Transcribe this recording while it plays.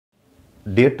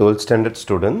Dear 12th standard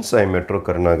students, I am Metro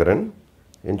Karnagaran.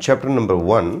 In chapter number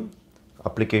 1,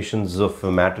 Applications of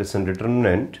Matrices and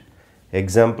Determinant,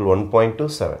 example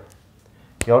 1.27.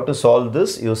 You have to solve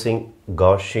this using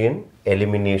Gaussian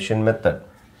elimination method.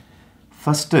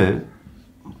 First,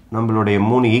 நம்மளுடைய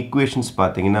மூணு equations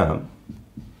பார்த்தீங்கன்னா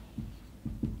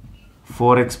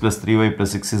 4x plus 3y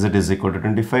plus 6z is equal to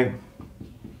 25,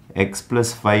 x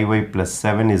plus 5y plus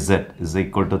 7z is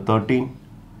equal to 13,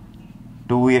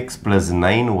 2x plus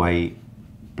 9y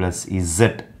plus z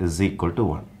is equal to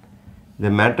 1.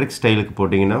 The matrix style க்கு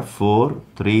போட்டிங்கன்னா 4,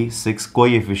 3, 6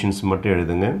 coefficients மட்டும்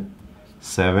எழுதுங்க.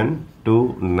 7, 2,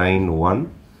 9, 1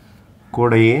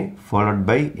 கூடயே followed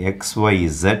by x, y,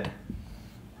 z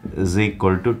is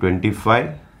equal to 25,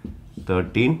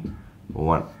 13,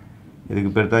 1. இதுக்கு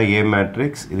பேர் தான் A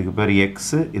matrix, இதுக்கு பேர் X,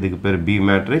 இதுக்கு பேர் B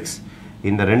matrix.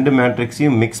 இந்த ரெண்டு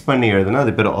மேட்ரிக்ஸையும் மிக்ஸ் பண்ணி எழுதுனா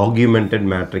அது பேர் augmented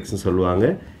matrix னு சொல்லுவாங்க.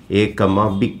 A,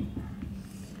 B.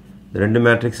 ரெண்டு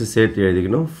மேட்ரிக்ஸ் சேர்த்து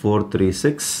எழுதிக்கணும். 4, 3,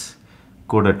 6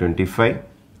 கூட 25,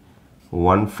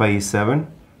 1, 5, 7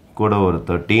 கூட ஒரு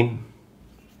 13,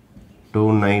 2,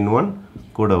 9, 1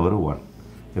 கூட ஒரு 1.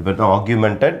 இது பேர் தான்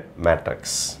augmented matrix.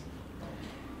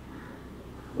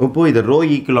 இப்போ இதை ரோ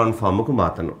ஈக்குவலான் ஃபார்முக்கு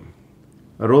மாற்றணும்.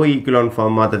 ரோ ஈக்குவலான்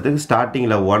ஃபார்ம் மாற்றத்துக்கு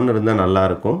ஸ்டார்டிங்கில் 1 இருந்தால்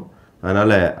நல்லாயிருக்கும்.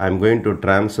 அதனால் I am going to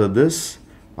transfer this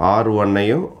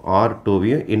R1ஐயும்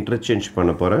R2வையும் interchange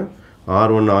பண்ண போகிறேன்.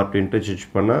 R1 R2 இன்டர்சேஞ்ச்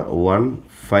பண்ணால் 1,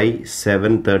 5,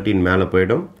 7, 13 மேலே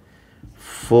போயிடும்.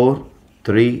 4,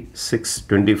 3, 6,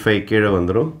 25 கீழே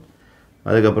வந்துடும்.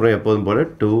 அதுக்கப்புறம் எப்போதும் போல்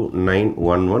 2, 9,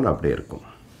 1, 1 அப்படியே இருக்கும்.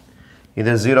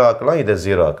 இதை 0 ஆக்கலாம், இதை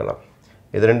 0 ஆக்கலாம்.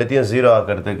 இது ரெண்டுத்தையும் 0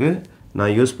 ஆக்கிறதுக்கு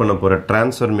நான் யூஸ் பண்ண போகிற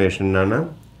ட்ரான்ஸ்ஃபர்மேஷன் என்னென்னா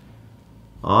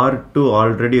R2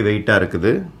 ஆல்ரெடி வெயிட்டாக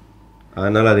இருக்குது,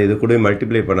 அதனால் அது இது கூட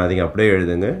மல்டிப்ளை பண்ணாதீங்க, அப்படியே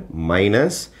எழுதுங்க.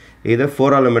 மைனஸ் இதை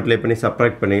 4ஆல் மல்டிப்ளை பண்ணி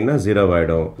சப்ராக்ட் பண்ணிங்கன்னா 0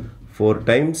 ஆகிடும். 4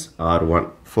 டைம்ஸ் R1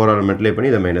 4ஆல் மல்டிப்ளை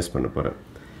பண்ணி இதை மைனஸ் பண்ண போகிறேன்.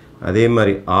 அதே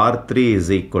மாதிரி R3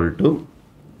 is equal to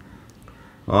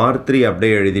R3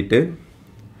 அப்படியே எழுதிட்டு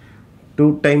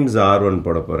 2 டைம்ஸ் R1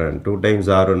 போட போகிறேன். 2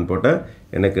 டைம்ஸ் R1 போட்டால்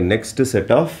எனக்கு நெக்ஸ்ட்டு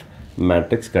செட் ஆஃப்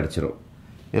மேட்ரிக்ஸ் கிடச்சிரும்.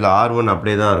 இதில் R1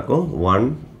 அப்படியே தான் இருக்கும். 1,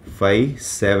 5,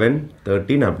 7,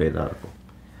 13 அப்படியே தான் இருக்கும்.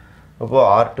 அப்போது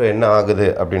R2 என்ன ஆகுது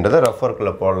அப்படின்றத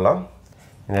ரெஃபர்க்குள்ளே போடலாம்.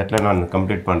 இந்த இடத்துல நான்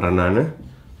கம்ப்ளீட் பண்ணுறேன். நான்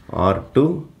R2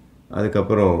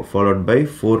 அதுக்கப்புறம் followed by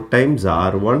 4 times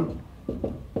R1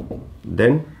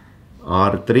 then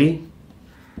R3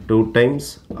 2 times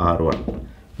R1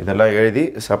 இதெல்லாம் எழுதி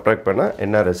சப்ராக்ட் பண்ணால்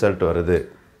என்ன ரிசல்ட் வருது.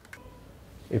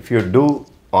 If you two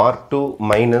R2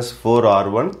 minus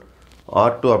 4R1,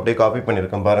 R2 அப்படியே காப்பி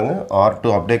பண்ணியிருக்கேன் பாருங்கள்.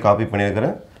 R2 அப்படியே காப்பி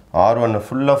பண்ணியிருக்கிறேன். R1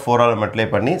 ஃபுல்லாக 4ஆல் மல்டிப்ளை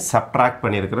பண்ணி சப்ட்ராக்ட்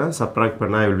பண்ணியிருக்கிறேன். சப்ட்ராக்ட்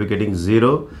பண்ணால் I will be getting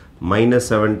 0, minus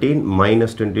 17,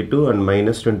 minus 22 and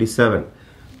minus 27.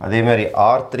 அதே மாதிரி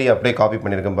R3 அப்படியே காப்பி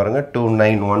பண்ணியிருக்கேன் பாருங்கள். 2,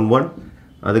 9, 1, 1.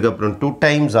 அதுக்கப்புறம் 2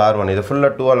 டைம்ஸ் R1 இதை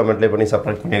ஃபுல்லாக 2ஆல் மல்டிப்ளை பண்ணி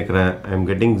சப்ட்ராக்ட் பண்ணியிருக்கிறேன். I am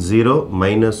getting 0,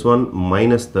 minus 1,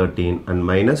 minus 13 and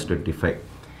minus 25.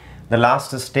 The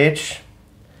last stage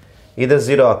இதை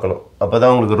 0 ஆக்கணும். அப்போ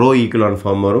தான் உங்களுக்கு ரோ ஈக்குவலான்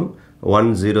ஃபார்ம் வரும். 1,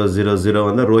 0, 0, 0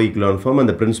 வந்து ரோ ஈக்குவலான் ஃபார்ம்.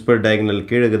 அந்த பிரின்சிபல் டயகனல்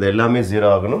கீழே இருக்குது எல்லாமே 0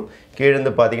 ஆகணும். கீழே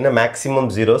இருந்து பார்த்தீங்கன்னா மேக்ஸிமம்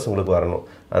 0s உங்களுக்கு வரணும்.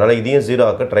 அதனால் இதையும் 0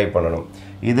 ஆக்க ட்ரை பண்ணணும்.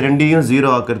 இது ரெண்டையும் 0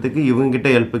 ஆக்கிறதுக்கு இவங்ககிட்ட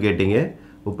ஹெல்ப் கேட்டீங்க.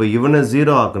 இப்போ இவனை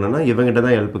 0 ஆக்கணும்னா இவங்ககிட்ட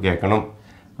தான் ஹெல்ப் கேட்கணும்.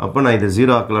 அப்போ நான் இதை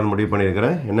 0 ஆக்கலான்னு முடிவு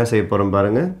பண்ணியிருக்கிறேன். என்ன செய்ய போகிறோம்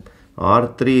பாருங்கள்.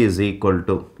 R3 is equal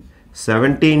to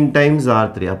 17 times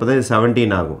R3. அப்போ தான் இது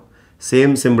 17 ஆகும்.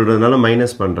 சேம் சிம்பிள்ன்றதுனால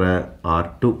மைனஸ் பண்ணுறேன்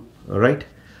R2. ரைட்.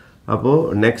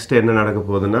 அப்போது நெக்ஸ்ட் என்ன நடக்க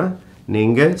போகுதுன்னா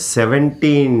நீங்கள்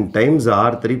 17 டைம்ஸ்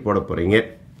R3 போட போகிறீங்க.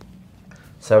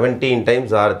 17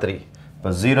 டைம்ஸ் R3. இப்போ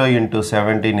 0 into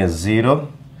 17 is 0,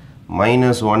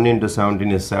 minus 1 into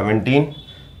 17 is 17,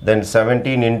 then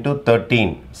 17 into 13,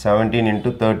 17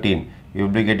 into 13, you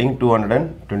will be getting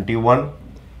 221.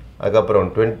 அதுக்கப்புறம்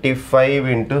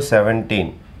 25 into 17,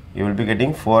 you will be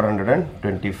getting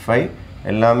 425.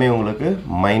 எல்லாமே உங்களுக்கு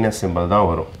மைனஸ் சிம்பிள் தான்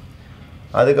வரும்.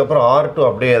 அதுக்கப்புறம் R2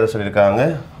 அப்படியே எதை சொல்லியிருக்காங்க.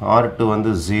 R2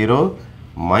 வந்து 0,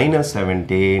 minus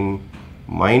 17,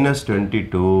 minus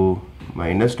 22,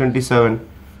 minus 27.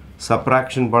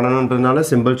 Subtraction பண்ணணுன்றதுனால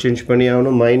simple change பண்ணி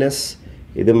ஆகணும். மைனஸ்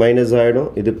இது மைனஸ் ஆகிடும்,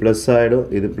 இது ப்ளஸ் ஆகிடும்,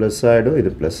 இது ப்ளஸ் ஆகிடும்,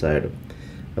 இது ப்ளஸ் ஆகிடும்.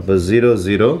 அப்போ 0,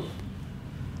 0.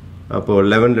 அப்போது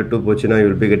 11ல் 2 போச்சுன்னா you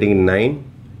will be getting 9.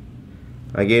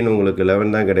 Again உங்களுக்கு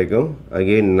 11 தான் கிடைக்கும்.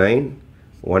 அகெயின் 9,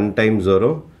 1 டைம்ஸ்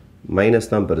வரும்.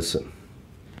 மைனஸ் தான் பெருசு.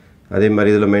 அதே மாதிரி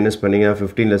இதில் மைனஸ் பண்ணிங்க.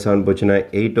 15ல் 7 போச்சுன்னா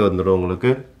 8 வந்துடும்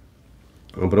உங்களுக்கு.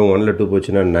 அப்புறம் 1ல் 2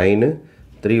 போச்சுன்னா 9,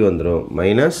 3 வந்துடும்.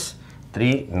 மைனஸ்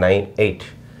 3, 9, 8.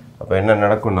 அப்போ என்ன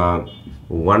நடக்கும்னா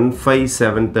 1, 5,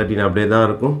 7, 13 அப்படியே தான்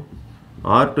இருக்கும்.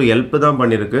 R2 ஹெல்ப் தான்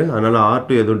பண்ணியிருக்கு, அதனால்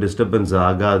R2 எதுவும் டிஸ்டர்பன்ஸ்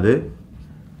ஆகாது.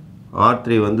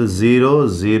 R3 வந்து 0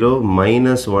 0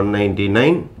 minus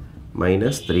 199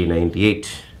 minus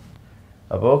 398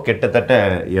 அப்போ கிட்டத்தட்ட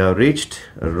you have reached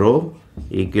row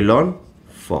echelon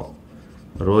form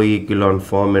row echelon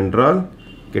form என்றால்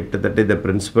கிட்டத்தட்ட இந்த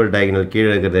principal diagonal கீழ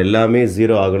இருக்கிறது எல்லாமே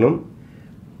 0 ஆகணும்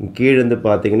கீழ இருந்து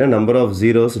பாத்தீங்கன்னா number of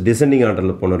zeros descending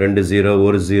orderல போணும் ரெண்டு 0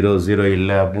 ஒரு 0 0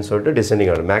 இல்ல அப்படினு சொல்லிட்டு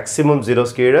descending order maximum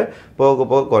zeros கீழ போக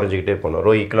போக குறஞ்சிட்டே போணும்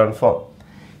row echelon form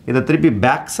இத திருப்பி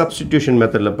back substitution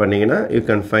methodல பண்ணீங்கன்னா you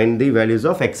can find the values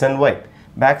of x and y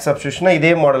back substitution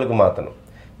இதே மாடலுக்கு மாத்தணும்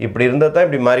இப்படி இருந்தா தான்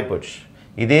இப்படி மாறி போச்சு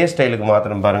இதே ஸ்டைலுக்கு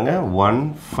மாத்தணும் பாருங்க 1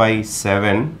 5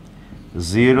 7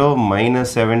 0 minus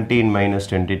 17 minus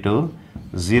 22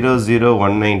 0 0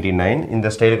 199 இந்த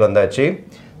ஸ்டைலுக்கு வந்தாச்சு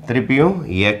திருப்பியும்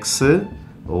x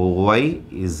y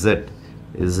z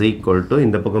is equal to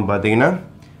இந்த பக்கம் பாத்தீங்கன்னா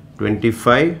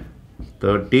 25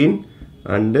 13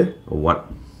 and 1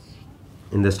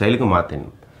 இந்த ஸ்டைலுக்கு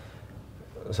மாத்தணும்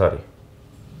sorry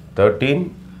 13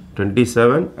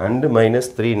 27 and minus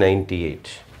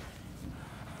 398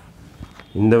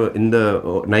 இந்த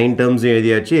 9 terms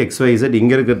எழுதியாச்சு xyz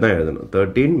இங்க இருக்கிறது தான் எழுதணும்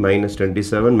 13 minus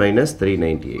 27 minus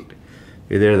 398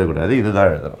 இது எழுத கூடாது இதுதான்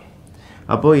எழுதணும்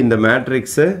அப்போ இந்த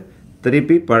மேட்ரிக்ஸ்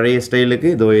திருப்பி பழைய ஸ்டைலுக்கு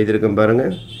இதோ எழுதி இருக்கேன் பாருங்க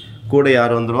கூட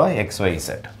யார் வந்துருவா xyz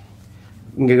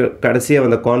இங்க கடைசியா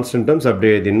வந்த கான்ஸ்டன்ட் டர்ம்ஸ்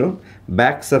அப்படியே எழுதிடணும்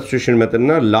back substitution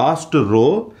மெத்தட்னா last row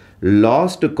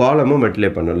last காலமை multiply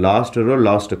பண்ணனும் last row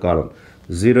last column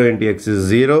 0 into x is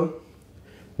 0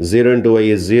 0 into y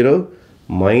is 0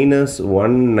 minus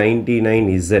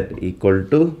 199z equal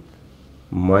to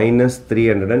minus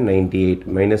 398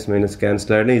 minus minus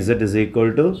cancel ஆயிடும் z is equal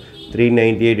to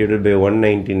 398 divided by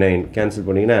 199 cancel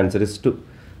பண்ணீங்கன்னா answer is 2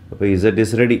 அப்போ z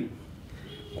is ready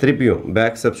திருப்பியும்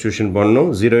back substitution பண்ணணும்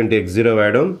 0 into x 0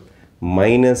 ஆயிடும்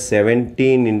minus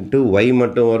 17 into y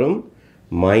மட்டும் வரும்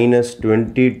minus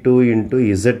 22 into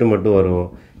z மட்டும் வரும்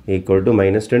equal to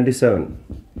minus 27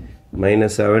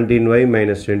 minus 17y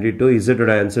minus 22 z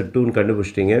ஓட ஆன்சர் 2 ன்னு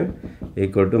கண்டுபிடிச்சிட்டீங்க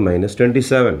equal to minus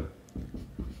 27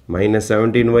 minus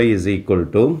 17y is equal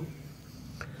to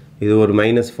இது ஒரு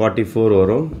minus 44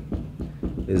 வரும்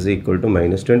is equal to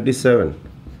minus 27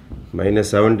 minus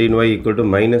 17y equal to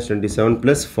minus 27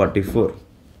 plus 44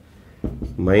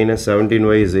 minus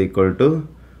 17y is equal to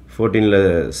 14 ல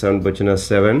 7 போச்சுனா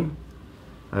 7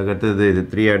 அடுத்தது இது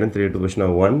 3 ஆயிடும் 3 2 போச்சுனா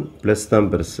 1 plus தான்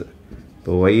பெருசு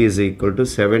So y is equal to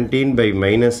 17 by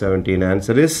minus 17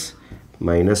 answer is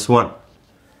minus 1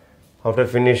 after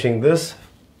finishing this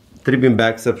tripping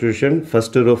back substitution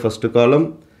first row first column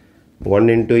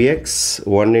 1 into x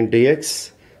 1 into x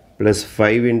plus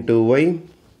 5 into y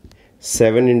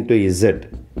 7 into z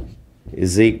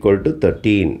is equal to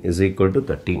 13 is equal to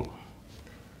 13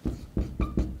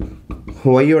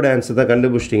 y oda answer da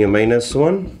kandupichtinga minus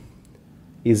 1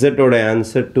 z ஓட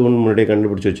answer 2 ன்னு முன்னாடி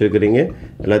கண்டுபிடிச்சு வச்சிருக்கீங்க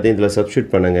எல்லாத்தையும் இதல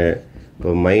substitute பண்ணுங்க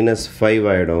இப்போ -5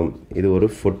 ஆயிடும் இது ஒரு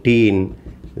 14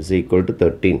 is equal to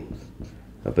 13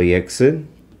 அப்ப x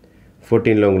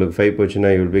 14 ல உங்களுக்கு 5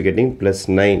 போச்சுனா you will be getting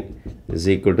 +9 is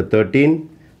equal to 13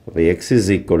 அப்ப x is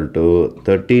equal to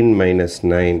 13 minus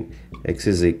 9 x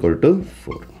is equal to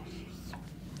 4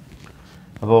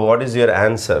 அப்ப what is your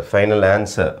answer final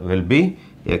answer will be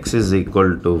x is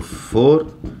equal to 4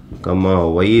 comma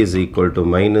y is equal to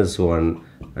minus 1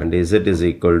 and z is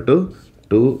equal to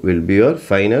 2 will be your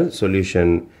final solution.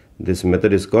 This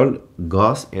method is called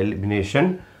Gauss elimination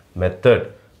method.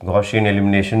 Gaussian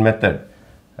elimination method.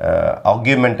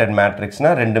 Augmented matrix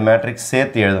na rendu matrix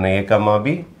சேர்த்து எழுதணும் a comma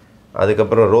b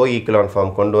அதுக்கப்புறம் row echelon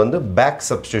form கொண்டு வந்து back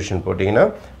substitution போட்டீங்கன்னா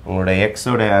உங்களுடைய x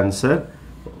ஓட answer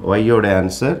y ஓட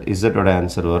answer z ஓட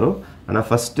ஆன்சர் வரும் ஆனா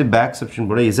ஃபர்ஸ்ட் பேக் சப்ஸ்டிட்யூஷன்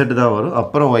போட z தான் வரும்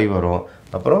அப்புறம் y வரும்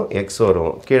அப்புறம் x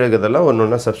வரும் கீழ இருக்கதெல்லாம்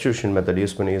ஒவ்வொண்ணா சப்ஸ்டிட்யூஷன் மெத்தட்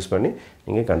யூஸ் பண்ணி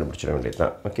நீங்க கண்டுபிடிச்சிர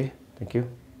வேண்டியதுதான் ஓகே thank you